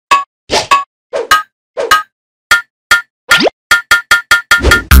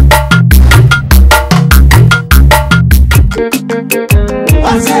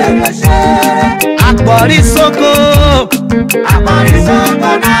Akbori Soko na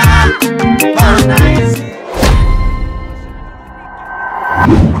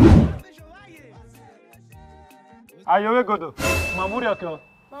Ayo godo. Mamuri akyo.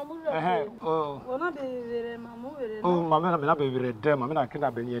 Mamuri. Ona be vere mamuri. Oh, mama na be vere dem, mama na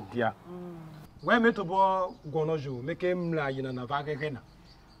kina be nye dia. We me to bo gonojo, make mla yina na va keke na.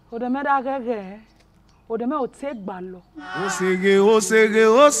 O de me da keke. O de me o te gba lo. Oseghe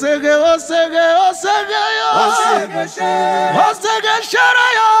shara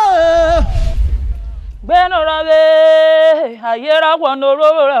yo. Gbenu rabe, ayera kwano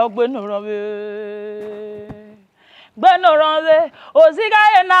ro gbenu rabe. Gbenoranze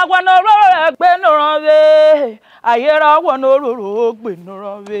Oseghe na gwanoro gbenoranze ayera gwanoro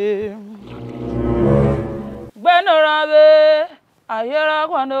gbenoranze gbenoranze ayera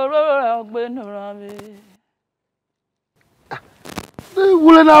gwanoro gbenoranze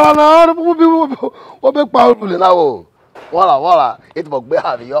wule na wana wo be pa wule na wo wala it mo gbe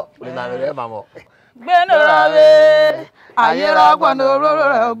ha yo wule na mere mamo gbenoranze ayera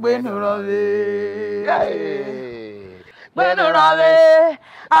gwanoro gbenoranze Gbenoranze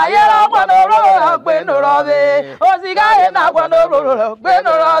ayera gwanoro gbenoranze Oseghe na gwanoro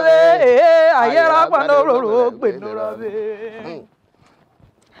gbenoranze ayera gwanoro gbenoranze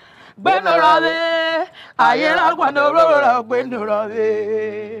gbenoranze ayera gwanoro gbenoranze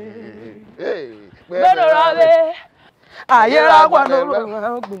gbenoranze ayera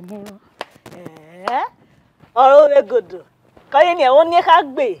gwanoro gbenoranze ọ̀rọ̀ we good kọ́yìn ni ẹ̀wọ̀n ní ká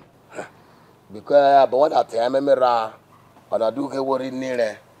gbé because but what at am mera ona do ke wori ni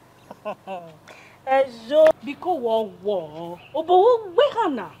re ejo biko wo obo wo gbe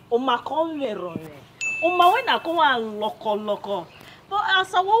kana o ma kon lero re o ma we na ko wa loko but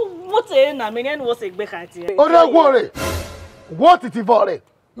asawo wote na me ni wo se gbe kan ti o re gwore what it vore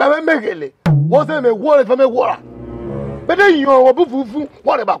me megele wo se me gwore fe me gwora be de yan wo bufufu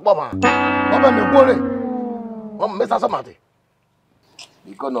wo re ba po ma wo be me gwore wo me sa samate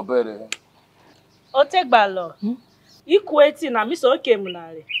biko no bere o te gba lo iku eti na mi so ke mu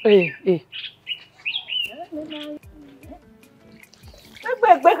na re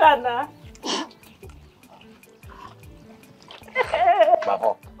egbe kana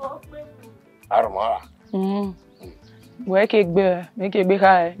babo armora we ke gbe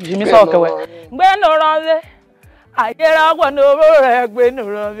ka jimi so ke we gbenoranze ayera gwanoro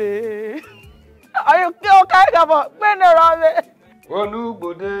gbenoranze ayo ke o ka ga bo gbenoranze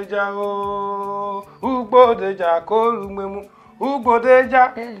Olugbodeja o, ugbodeja korumemu,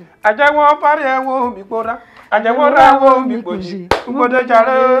 ugbodeja, ajawo pari ewo mi pora, ajawo rawo mi poji, ugbodeja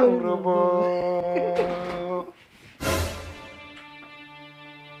re urobo.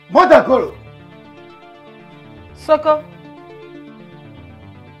 Mota koro. Soko.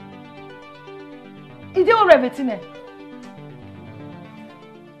 Ide o rebetine.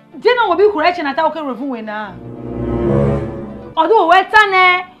 Dina wo bi kureche na ta o ke refu we na. Odo weta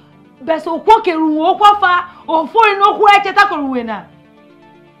ne beso kwo keru wo kwafa ofori no kwo eche ta koru we na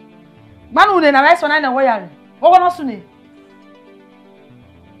gbanu ne na beso na wo yare wo no su ne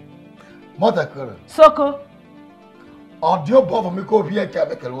Mota koro. Soko Audio bovo mi ko bi e ka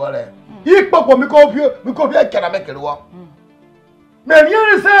bekelu wa re. Ipopo mi ko bi e ka na bekelu wa. Me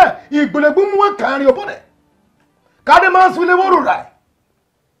ri se igbelegbu mu kan ri obone. Ka de ma su le woru rai.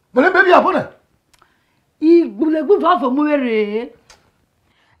 Mo le bebi abone. igbulegbu vovo mu were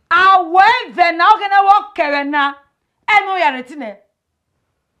awe ve na oge na wo kere na enu yare tine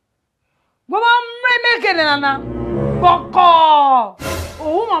gbogbo mmemme kene na boko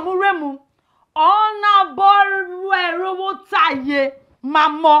ohun ma mu remu ona boru erowo taye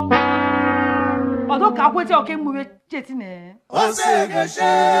mamo odo ka kwete oke mu we chetine Oseghe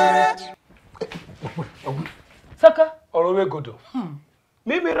shere Soko Ọ̀rọ̀ we godo.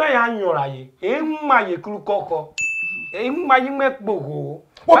 Mimi ra ya nyora ye, e ma ye kru koko. E ma yi me gbogo.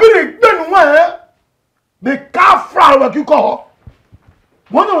 Obi re gbenu wa be ka fra wa ki ko.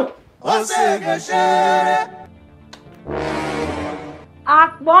 Mo no Oseghe shere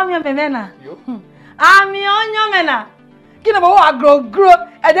akpo mi memena ami onyo mena kini bo wa gro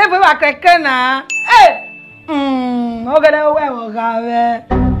e de bo wa keke na ogene we wo ga we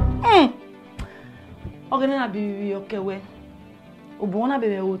ogene na bibi okewe obo na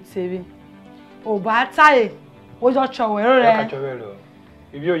bebe o tebe o ba taye o jo chowero re Ka chowero.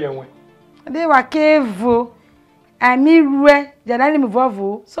 Ibi o yenwe. de wa kevo ami rue jana ni mi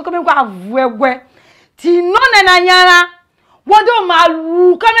vovo so ko mi kwa vuegwe ti no na nyara wodo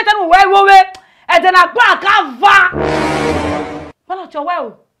malu kameta no wewe e de na gba ka va wala chowe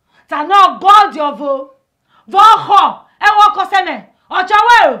o ta no god of vo ho e wo ko seme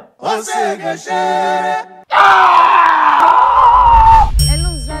Ochawe. Oseghe shere.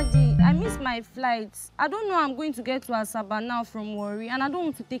 Hello, Zaddy. I missed my flight. I don't know I'm going to get to Asaba now from Warri, and I don't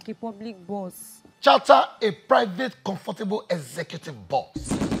want to take a public bus. Charter a private, comfortable executive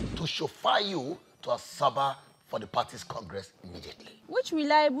bus to chauffeur you to Asaba for the party's congress immediately. Which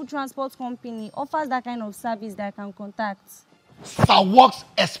reliable transport company offers that kind of service that I can contact? Soko'S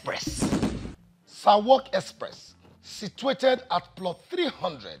Express. Soko'S Express, situated at plot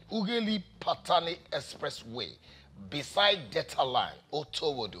 300 Ughelli Patani Expressway, beside Delta Line,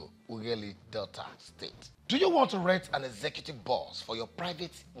 Otowodo, Ughelli, Delta State. Do you want to rent an executive bus for your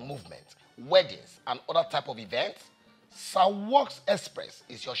private movement, weddings, and other type of events? Soko'S Express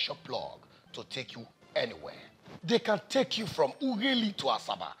is your shop plug to take you anywhere. They can take you from Ughelli to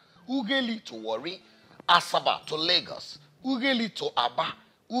Asaba, Ughelli to Warri, Asaba to Lagos, Ughelli to Aba,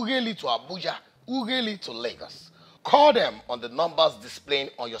 Ughelli to Abuja, Ughelli to Lagos. Call them on the numbers displaying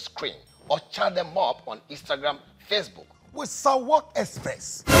on your screen or chat them up on Instagram, Facebook. With Soko'S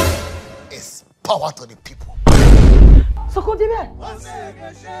Express, it's power to the people. Soko dibe.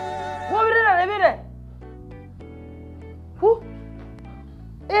 Wo bire na bire. Who?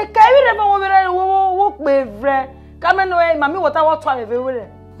 E kai bire fa wo bire wo pe vre. Kame no e mami water wo to ave bire.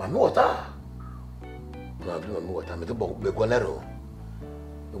 Mami water. Mami water me to bo be go nero.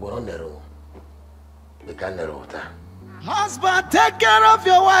 Me go nero. Me can nero water. Husband, take care of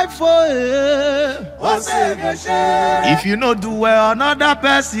your wife for Oseghe shere. If you no do well, another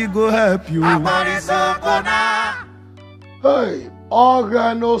person go help you. Hey,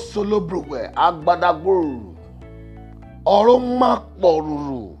 Ogano solo bruwe agbadagburu. Ọ̀run ma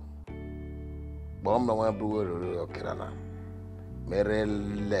poruru. Bom no wa bruwe okirana. Mere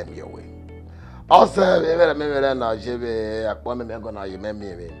lem yowe. Ose me na jebe akpo me go na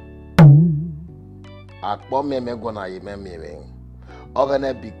yememi. Akpo me go na yememi.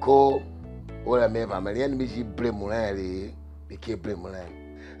 Ogana biko ora me ba me yen mi ji bremure bi ke bremure.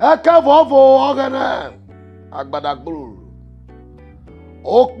 Aka vovo ogana agbadagburu.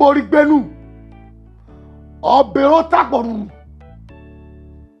 Okpori gbenu obero taporu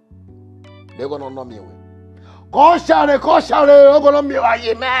they gonna know me we ko share ogolo mi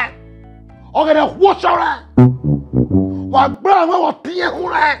aye me ogede hwosore wa gbra we wo tie hu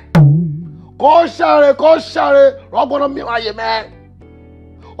re ko share ogolo mi aye me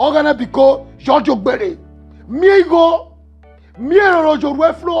ogana biko jojo gbere mi ero joru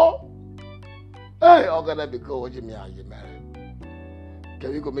eflo eh ogana biko oji mi aye me.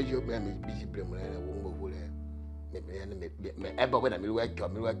 Can you go make your man busy premure and won't go there? Me ever when I work,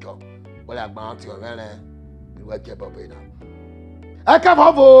 well, I bounty on me work about it now. I can't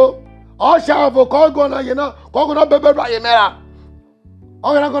have all shall have call gonna, you know, call gonna be by your mera.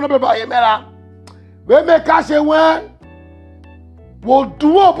 I'm not gonna be by your mera. We make cash when we'll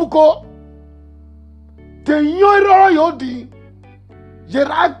do a buko. The young yodi,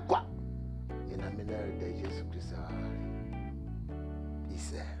 Yeragua.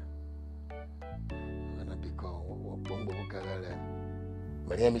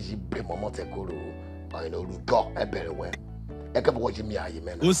 My name is Momotekuru. I know you got a better way. I can watch me.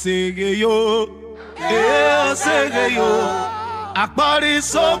 Oseghe yo, Oseghe yo. Akbari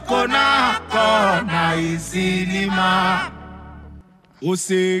soko na kona isinima.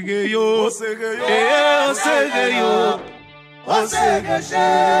 Oseghe yo, Oseghe yo. Oseghe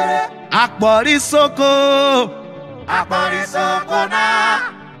shere. Akbari soko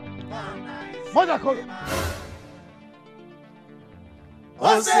na. Momotekuru.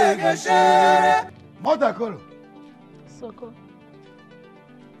 Oseghe shere. Momotekuru. Soko.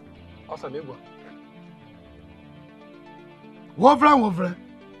 Asa megwa. Wofre.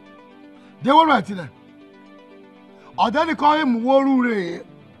 They were right there. Odani call him Worure.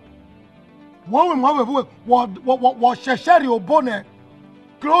 What shesheri obone.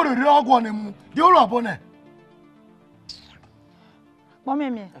 Glory rogone. They were abone.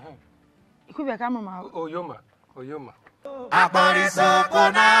 Mommy. Iku be camera. Oyoma. Akbari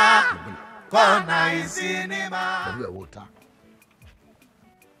soko na kona isinima. You are water.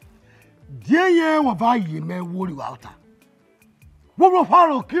 Dear wa ba yi me wori wa water. Wo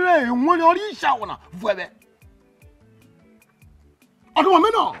faro kire won ori shawo fuebe. Odo me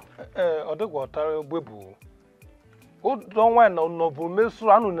no. Odegwo tare gbebu. O don wa no bu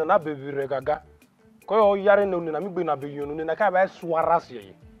mesu anu na bebire gaga. Ko yo yare na unu na migbe na beyonu na ka ba suara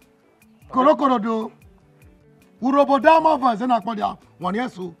sie. Korokoro do. Urobodama vaze na kpodia won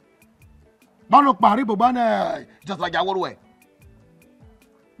yesu. Bano pari bo bana just like aworu e.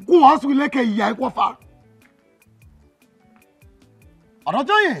 Ku wasu leke iya ikofa.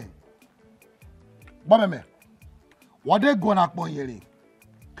 Odojo yin. Bo meme. Wode go na pon yere.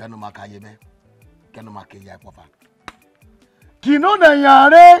 Kanu makayebe. Kanu makeya papa. Kino na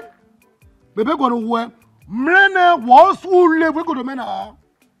yare. Bebe gonu we. Mrene was ule we go do mena.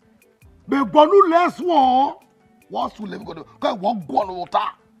 Be bonu less one. Was ule we go do. Ka wo gonu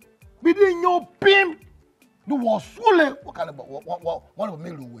wota. Bi di nyo pim. Do was ule what kind of what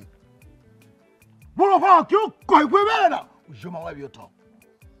me we. Bolo fa ki o ko igwe mena. Je ma wa bi o to.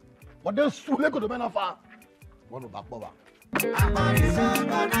 What the sule go do mena fa. Wonu ba po ba.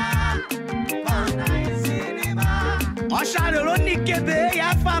 Oseghe ló ní kébé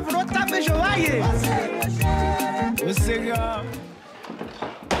ya favoro tape joaye. Oseghe.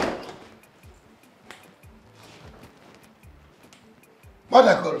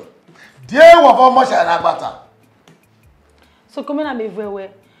 Madakoro. Die wa fa mo sha na gbata. So come na me vewe.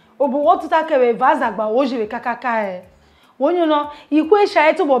 Obu wo tuta kewe vaza gba wo jire kakaka e. Wonyo no ikwe sha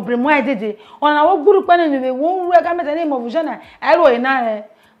eto bo bremu adede. Ona wo guru pa na me wo ru ga meta name of jana. Elo ina e.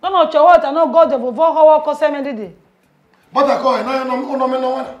 No no chowota no god of vo ho ko se me dede. Madakoro ina no me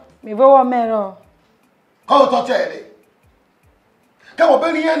no wana. Me vewo mero. Ko to tele. Ka wo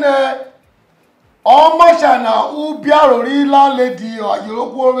be ni ene o mo sha na u biaro ri la lady o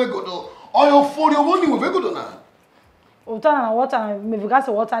ayoroku o megodo. Oyo fori owo ni we vegodo na. Utana na water me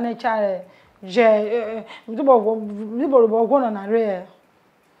vigase water na chare. Je libo go na re.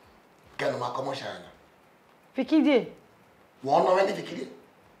 Kenu makomo sha na. Fikide. Wọ́n no me ni fikide.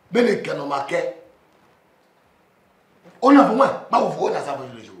 Be le kenu make. Ona fo ma, ba wo fo na sa bo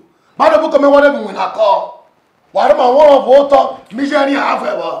lejo. Ba do bu ko me wore bu na ko. Wa re ma won fo to, mi je ni ha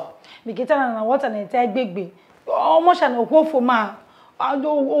fe bo. Mi kitana na water na ta gbegbe. Omo sha na okwo ma.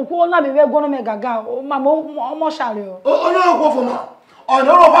 Okwo na be go no me gaga. Mama omo sha re o. O na okwo fo ma.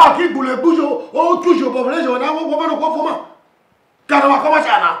 Ona ro ba ki gule bujo, o tujo bo lejo na wo bo no okwo fo ma. Kana ma ko ma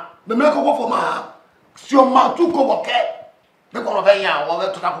sha na. Me me ko okwo fo ma. Si o ma tu ko bo ke. Husband,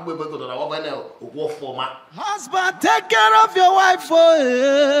 take care of your wife.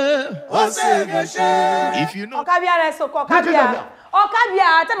 If you know. Okabia so Okabia.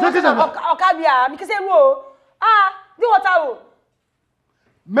 Okabia, Okabia, mi kise ru. Ah, di water o.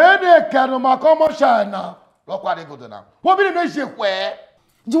 Mede kanu makomo shana. Lokwa de godona. Wo bi na jekwe.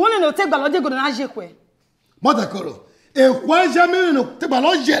 Ji woni no te gbalo de godona jekwe. Madakoro. E kwa jamini no te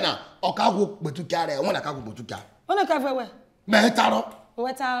gbalo jena. Okago gbetukia re, won na kago gbetukia. Ona ka fewe. Metaro.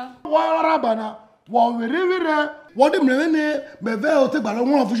 Weta. Wa rabana. Wa were. Wo de mrene meve o te gbalo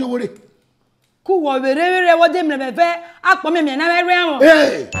won fujo wore. Ku wo were wo de mreve apo me na were awon.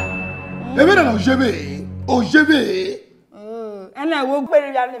 Eh. Ebe na ojebe. Ojebe. Ana wo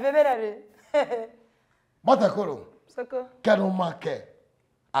gbere ya ne bebere. Madakoro. Soko. Kanu make.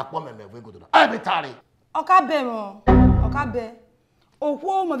 Apo me meve godona. Abi tari. Okabe mo. Okabe.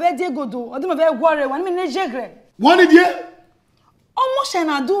 Okwo mo ve de godo, odi mo ve gwore wan me ne jegre. Woni die? Omo she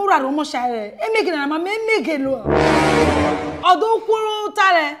na dura ro mo share. Emege na ma me mege lo. Odo kwuru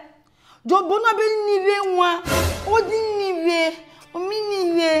tare. Jo bona be niwe nwa. Odi niwe, omi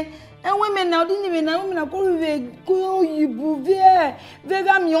niwe. Enwe me na odi niwe na omi na ko we ko yibu vie.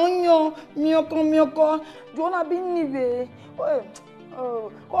 Vega mi onyo, mioko. Jo na be niwe.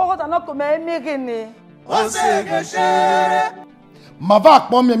 Ko hota na ko me mege ne. Oseghe shere. Mava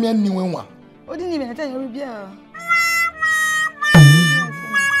akpọ mmemme niwe nwa. Odi niwe na tan yoru bia.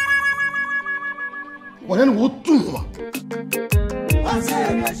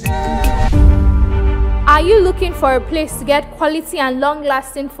 Are you looking for a place to get quality and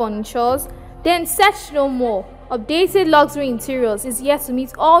long-lasting furnitures? Then search no more. Updated Luxury Interiors is here to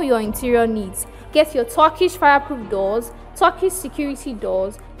meet all your interior needs. Get your Turkish fireproof doors, Turkish security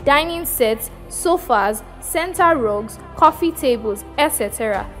doors, dining sets, sofas, center rugs, coffee tables,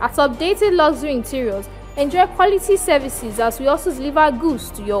 etc. At Updated Luxury Interiors, enjoy quality services as we also deliver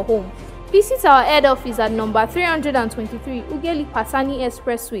goods to your home. Visit our head office at number 323 Ugeli Pasani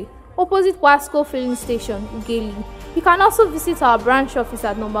Expressway, opposite Wasco Filling Station, Ugeli. You can also visit our branch office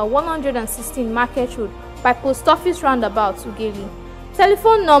at number 116 Market Road by Post Office Roundabout, Ugeli.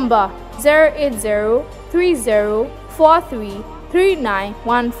 Telephone number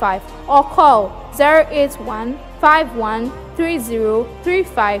 08030433915 or call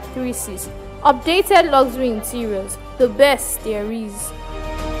 08151303536. Updated Luxury Interiors, the best there is.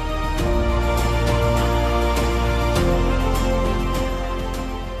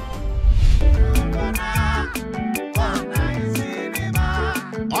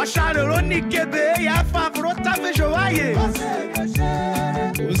 Oseghe ló ní kébé ya favoro tape joaye.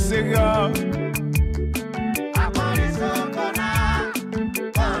 Oseghe.